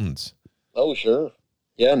Thrones. Oh, sure.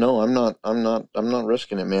 Yeah, no, I'm not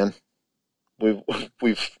risking it, man. We've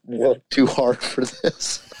worked too hard for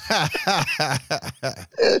this.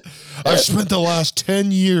 I've spent the last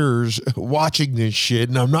 10 years watching this shit,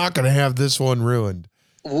 and I'm not going to have this one ruined.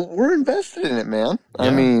 We're invested in it, man. Yeah.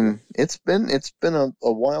 I mean, it's been a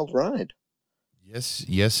wild ride. Yes,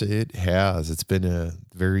 it has. It's been a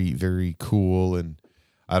very, very cool, and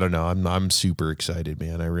I don't know. I'm super excited,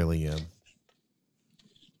 man. I really am.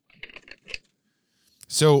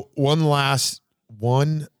 So one last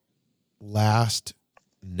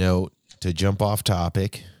note to jump off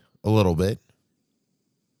topic a little bit,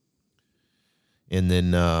 and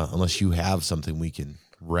then unless you have something, we can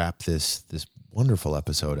wrap this wonderful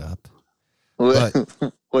episode up. But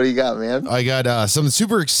what do you got, man? I got something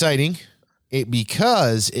super exciting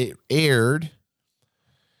because it aired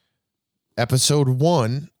episode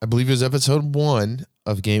 1. I believe it was episode 1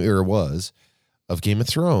 of Game of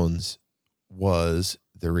Thrones, was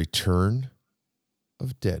the return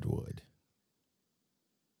of Deadwood.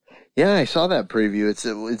 Yeah, I saw that preview. It's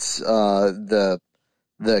the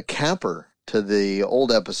capper to the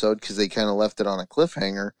old episode, because they kind of left it on a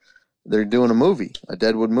cliffhanger. They're doing a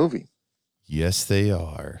Deadwood movie. Yes, they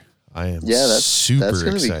are. I am that's gonna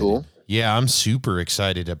excited. Be cool. Yeah, I'm super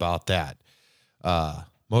excited about that.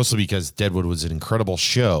 Mostly because Deadwood was an incredible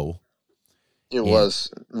show. It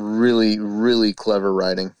was really, really clever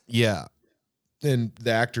writing. Yeah. And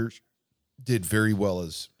the actors did very well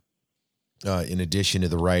as in addition to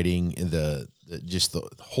the writing and the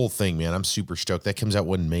whole thing, man. I'm super stoked. That comes out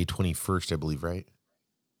May 21st, I believe, right?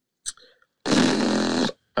 I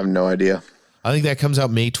have no idea. I think that comes out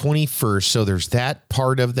May 21st. So there's that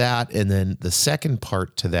part of that. And then the second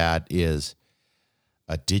part to that is,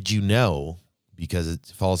 did you know, because it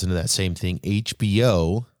falls into that same thing,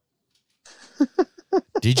 HBO,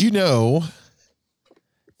 did you know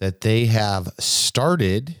that they have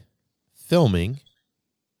started filming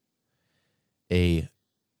a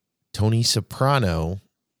Tony Soprano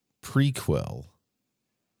prequel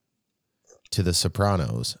to The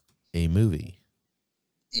Sopranos, a movie?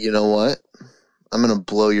 You know what? I'm going to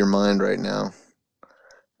blow your mind right now.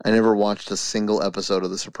 I never watched a single episode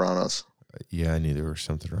of The Sopranos. Yeah, I knew there was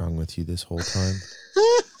something wrong with you this whole time.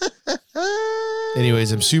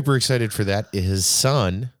 Anyways, I'm super excited for that. His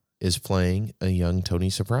son is playing a young Tony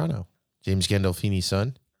Soprano, James Gandolfini's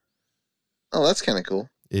son. Oh, that's kind of cool.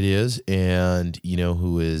 It is. And you know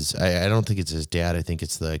who is, I don't think it's his dad. I think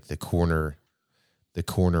it's like the corner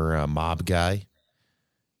mob guy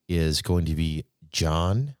is going to be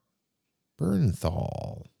John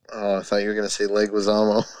Bernthal. Oh, I thought you were going to say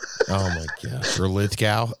Leguizamo. Oh my gosh. Or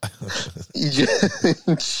Lithgow.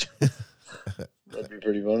 That'd be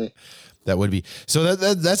pretty funny. That would be. So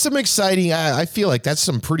that's some exciting, I feel like that's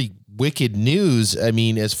some pretty wicked news. I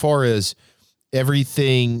mean, as far as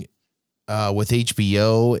everything with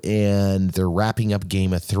HBO, and they're wrapping up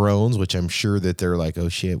Game of Thrones, which I'm sure that they're like, oh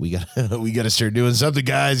shit, we got to start doing something,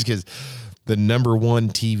 guys, because the number one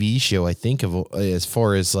TV show, I think, of as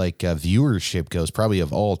far as like viewership goes, probably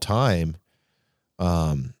of all time,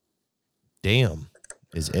 is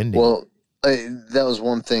ending. Well, that was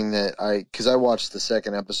one thing that because I watched the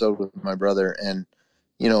second episode with my brother, and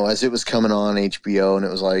as it was coming on HBO, and it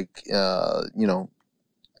was like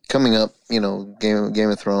coming up, Game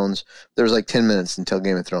of Thrones. There was like 10 minutes until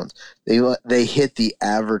Game of Thrones. They hit the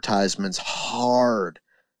advertisements hard,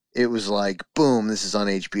 it was like, boom, this is on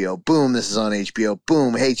HBO. Boom, this is on HBO.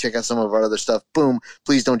 Boom, hey, check out some of our other stuff. Boom,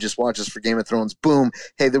 please don't just watch us for Game of Thrones. Boom,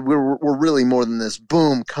 hey, we're really more than this.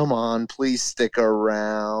 Boom, come on, please stick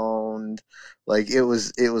around. Like it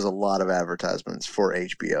was a lot of advertisements for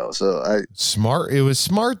HBO. So smart. It was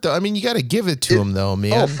smart though. I mean, you got to give it to him though,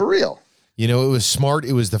 man. Oh, for real. You know, it was smart.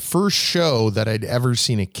 It was the first show that I'd ever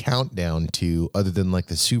seen a countdown to, other than like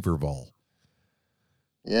the Super Bowl.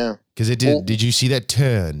 Yeah. Because it did. Did you see that?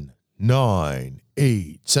 10, 9,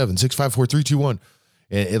 8, 7, 6, 5, 4, 3, 2, 1.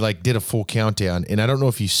 And it like did a full countdown. And I don't know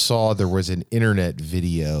if you saw, there was an internet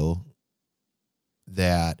video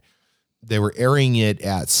that they were airing it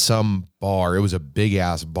at some bar. It was a big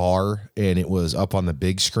ass bar, and it was up on the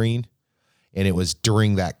big screen. And it was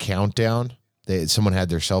during that countdown. Someone had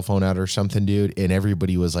their cell phone out or something, dude. And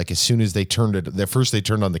everybody was like, as soon as they turned it, first they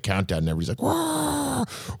turned on the countdown, and everybody's like, whoa,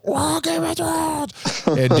 whoa, Game of Thrones.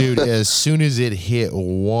 And dude, as soon as it hit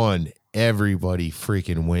 1, everybody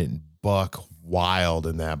freaking went buck wild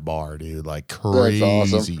in that bar, dude. Like crazy.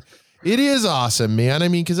 That's awesome. It is awesome, man. I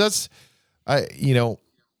mean, because I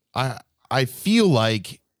feel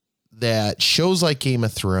like that shows like Game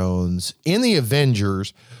of Thrones and the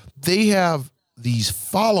Avengers, they have these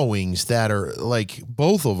followings that are like,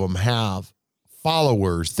 both of them have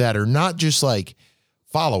followers that are not just like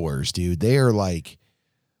followers, dude. They are like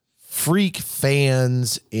freak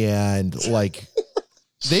fans, and like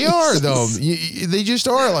they are though. They just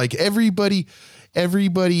are like everybody,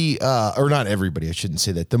 or not everybody. I shouldn't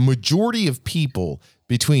say that. The majority of people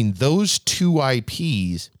between those two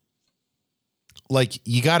IPs, like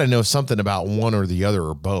you got to know something about one or the other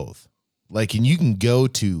or both. Like, and you can go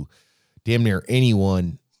to damn near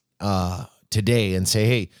anyone today and say,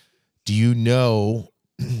 hey, do you know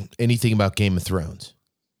anything about Game of Thrones?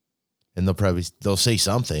 And they'll say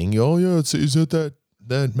something. Oh yeah, is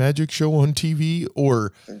that magic show on TV?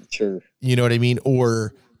 Or sure, you know what I mean?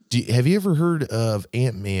 Or have you ever heard of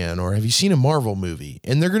Ant-Man, or have you seen a Marvel movie?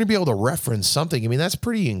 And they're going to be able to reference something. I mean, that's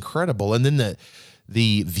pretty incredible. And then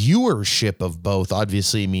the viewership of both,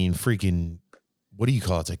 obviously, I mean, freaking, what do you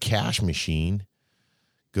call it? It's a cash machine.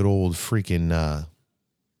 Good old freaking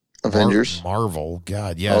Avengers. Marvel.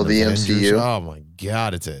 God, yeah. Oh, the Avengers. MCU. Oh my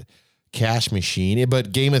God, it's a cash machine.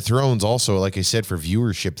 But Game of Thrones also, like I said, for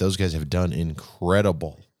viewership, those guys have done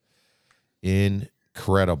incredible.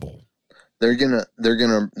 Incredible. They're gonna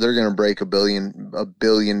break $1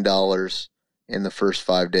 billion in the first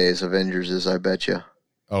 5 days. Avengers is, I bet you.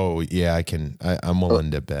 Oh yeah, I'm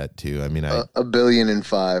willing to bet too. I mean, $1 billion in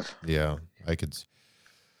 5. Yeah, I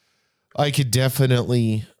could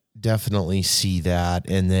definitely see that.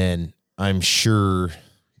 And then I'm sure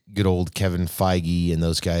good old Kevin Feige and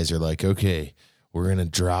those guys are like, okay, we're going to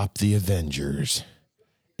drop the Avengers.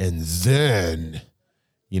 And then,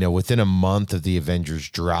 within a month of the Avengers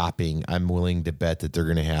dropping, I'm willing to bet that they're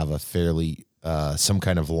going to have a fairly, some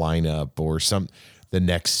kind of lineup, or the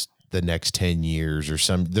next 10 years or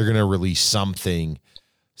they're going to release something.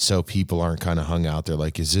 So people aren't kind of hung out there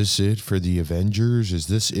like, is this it for the Avengers? Is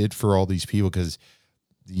this it for all these people? Because,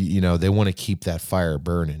 they want to keep that fire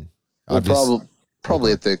burning. Well,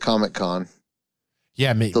 probably at the Comic-Con.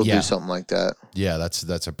 Yeah, they'll do something like that. Yeah,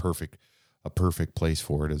 that's a perfect place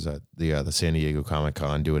for it, is at the San Diego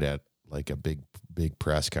Comic-Con. Do it at like a big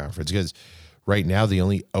press conference, because right now the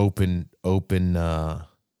only open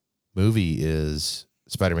movie is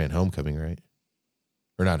Spider-Man Homecoming, right?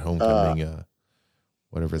 Or not Homecoming,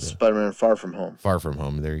 whatever. Spider-Man Far From Home. Far From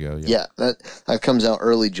Home. There you go. Yeah, that comes out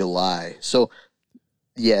early July. So,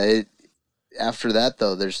 yeah, after that,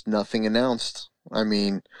 though, there's nothing announced. I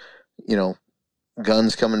mean,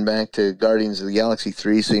 Gunn's coming back to Guardians of the Galaxy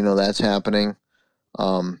 3, so that's happening.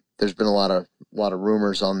 There's been a lot of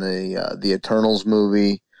rumors on the Eternals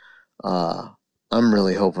movie. I'm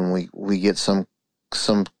really hoping we get some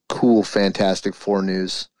cool Fantastic Four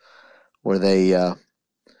news where they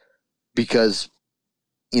because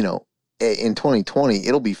in 2020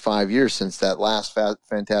 it'll be 5 years since that last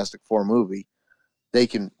Fantastic Four movie. They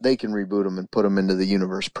can reboot them and put them into the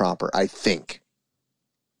universe proper, I think.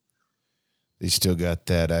 They still got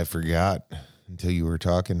that. I forgot until you were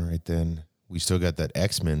talking right then. We still got that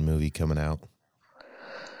X-Men movie coming out.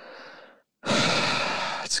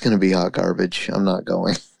 It's going to be hot garbage. I'm not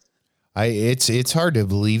going. It's hard to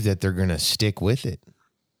believe that they're going to stick with it.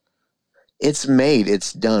 It's made.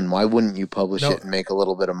 It's done. Why wouldn't you publish it and make a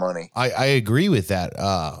little bit of money? I agree with that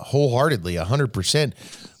wholeheartedly, 100%.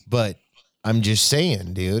 But I'm just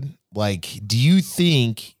saying, dude, like, do you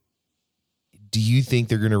think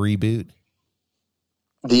they're going to reboot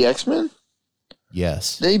the X-Men?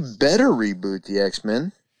 Yes. They better reboot the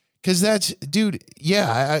X-Men. Because that's, dude,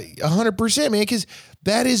 yeah, 100%, man. Because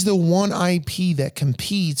that is the one IP that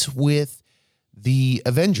competes with the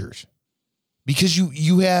Avengers, because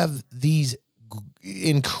you have these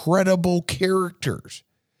incredible characters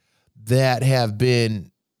that have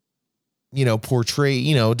been,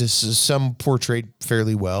 portrayed, some portrayed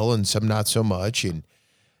fairly well and some not so much. And,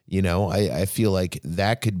 I feel like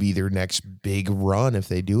that could be their next big run if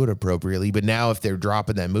they do it appropriately. But now if they're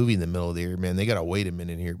dropping that movie in the middle of the year, man, they got to wait a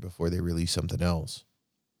minute here before they release something else.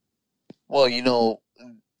 Well,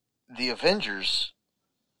 the Avengers,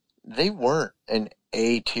 they weren't an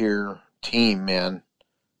A-tier team, man.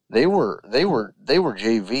 They were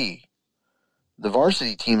JV. The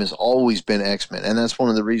varsity team has always been X-Men, and that's one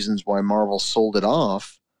of the reasons why Marvel sold it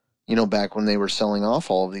off, back when they were selling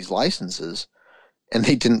off all of these licenses. And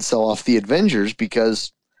they didn't sell off the Avengers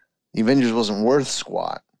because the Avengers wasn't worth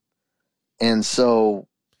squat. And so,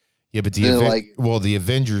 yeah, but the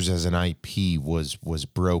Avengers as an IP was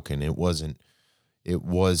broken. It wasn't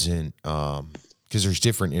because there's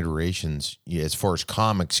different iterations. Yeah, as far as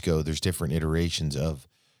comics go, there's different iterations of,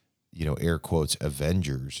 air quotes,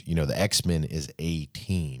 Avengers. The X-Men is a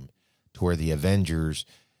team, to where the Avengers,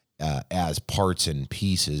 as parts and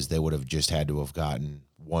pieces, they would have just had to have gotten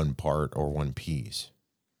one part or one piece.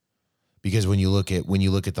 Because when you look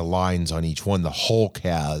at the lines on each one, the Hulk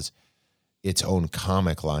has its own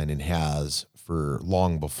comic line and has for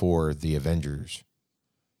long before the Avengers.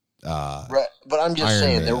 Right, but I'm just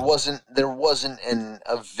saying there wasn't an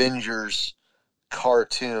Avengers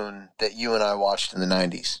cartoon that you and I watched in the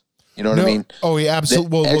 90s. You know what I mean? Oh yeah,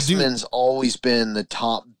 absolutely. X-Men's always been the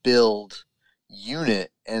top build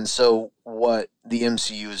unit, and so what the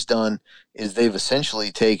MCU has done is they've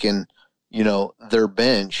essentially taken, their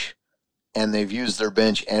bench, and they've used their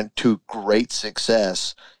bench and to great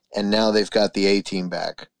success, and now they've got the A-team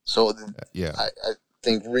back. So yeah, I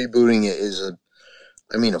think rebooting it is of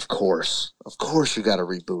course you got to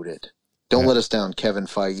reboot it. Don't let us down, Kevin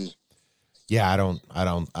Feige. Yeah,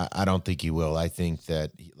 I don't think he will. I think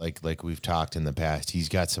that like we've talked in the past, he's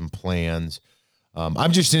got some plans.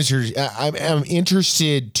 I'm just interested. I'm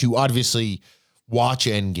interested to obviously watch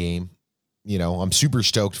Endgame. I'm super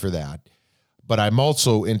stoked for that. But I'm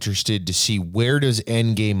also interested to see where does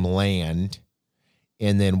Endgame land,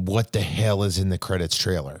 and then what the hell is in the credits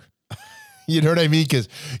trailer. You know what I mean? Because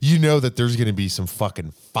that there's going to be some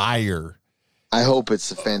fucking fire. I hope it's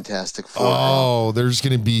a Fantastic Four. Oh, there's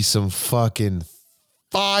going to be some fucking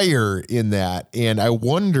fire in that. And I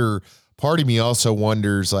wonder, part of me also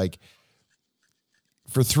wonders,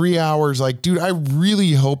 for 3 hours, dude, I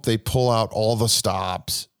really hope they pull out all the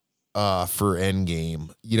stops for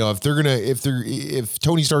Endgame. If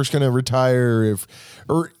Tony Stark's going to retire,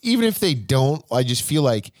 or even if they don't, I just feel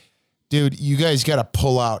like, dude, you guys got to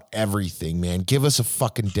pull out everything, man. Give us a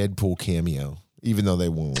fucking Deadpool cameo. Even though they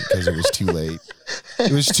won't, because it was too late.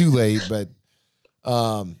 It was too late, but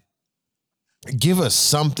give us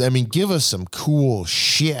something. I mean, give us some cool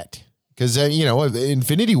shit. Because,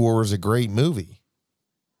 Infinity War was a great movie.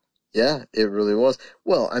 Yeah, it really was.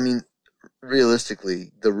 Well,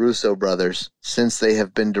 realistically, the Russo brothers, since they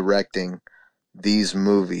have been directing these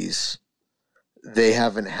movies, they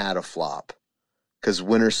haven't had a flop. Because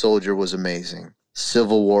Winter Soldier was amazing.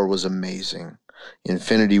 Civil War was amazing.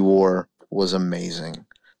 Infinity War was amazing.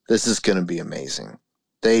 This is going to be amazing.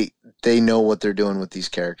 They know what they're doing with these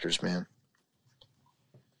characters, man.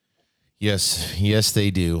 Yes, they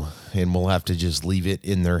do. And we'll have to just leave it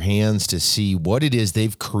in their hands to see what it is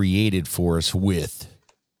they've created for us with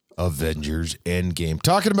Avengers Endgame.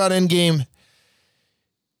 Talking about Endgame,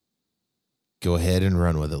 go ahead and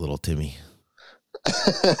run with it, little Timmy.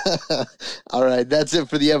 All right, that's it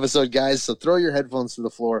for the episode, guys. So throw your headphones to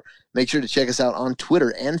the floor. Make sure to check us out on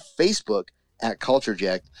Twitter and Facebook at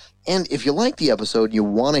CultureJacked. And if you like the episode, you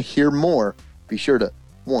want to hear more, be sure to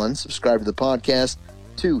 1, subscribe to the podcast,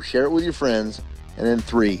 2, share it with your friends, and then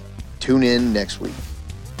 3, tune in next week.